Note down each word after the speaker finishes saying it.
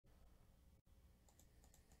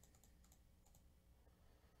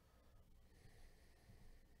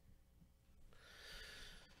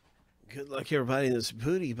Good luck, everybody, in this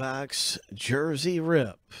booty box jersey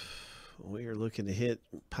rip. We are looking to hit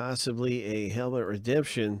possibly a helmet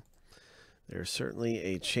redemption. There's certainly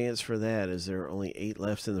a chance for that, as there are only 8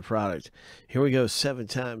 left in the product. Here we go, 7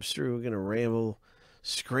 times through. We're going to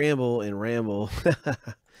scramble and ramble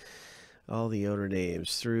all the owner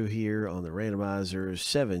names through here on the randomizer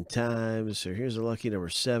 7 times. So here's a lucky number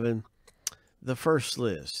 7. The first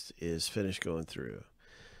list is finished going through.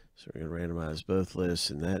 So we're going to randomize both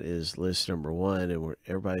lists, and that is list number 1, and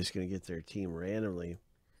everybody's going to get their team randomly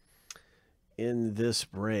in this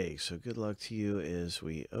break. So good luck to you as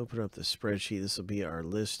we open up the spreadsheet. This will be our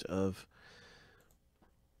list of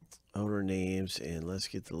owner names, and let's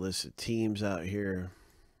get the list of teams out here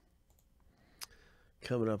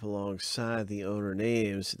coming up alongside the owner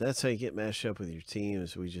names. That's how you get matched up with your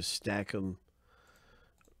teams. We just stack them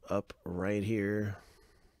up right here.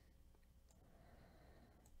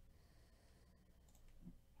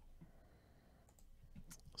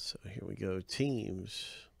 So here we go, teams.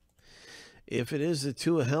 If it is the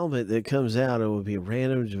Tua helmet that comes out, it will be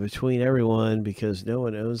random between everyone because no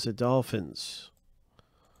one owns the Dolphins.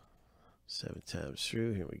 7 times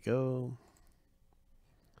through, here we go.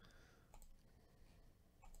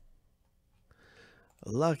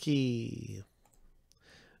 Lucky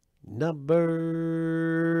number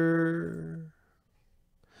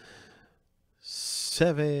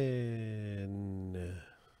 7.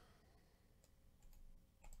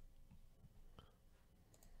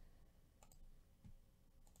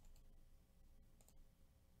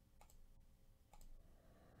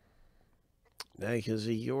 Now you can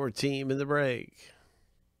see your team in the break.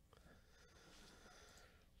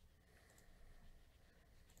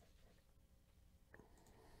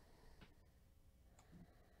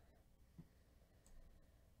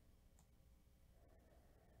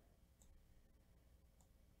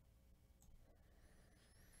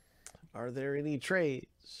 Are there any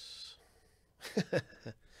trades?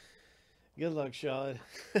 Good luck, Sean.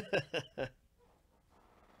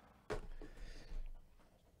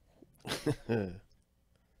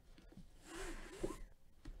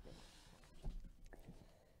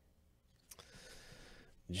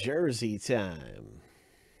 Jersey time.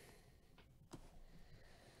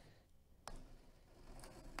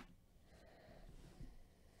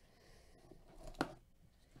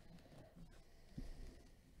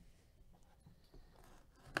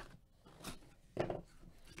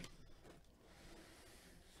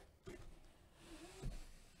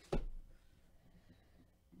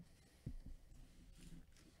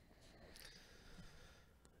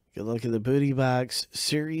 Good luck in the booty box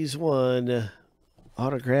series 1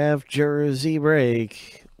 autograph jersey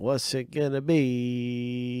break. What's it gonna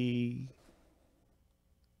be?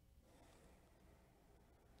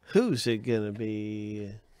 Who's it gonna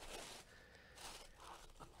be?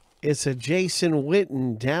 It's a Jason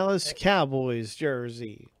Witten Dallas Cowboys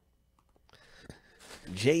jersey.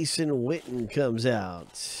 Jason Witten comes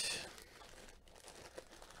out.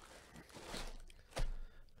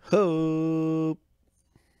 Hope.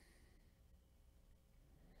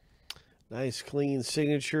 Nice clean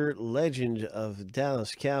signature. Legend of the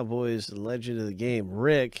Dallas Cowboys, the legend of the game,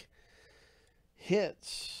 Rick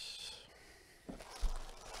hits.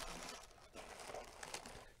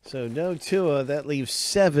 So no Tua. That leaves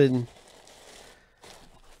 7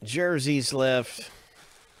 jerseys left.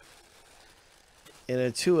 And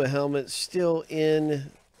a Tua helmet still in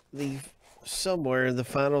the somewhere in the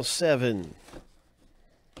final 7.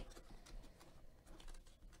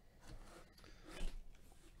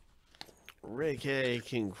 Rick, hey,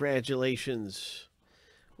 congratulations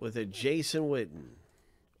with a Jason Witten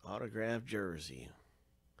autographed jersey.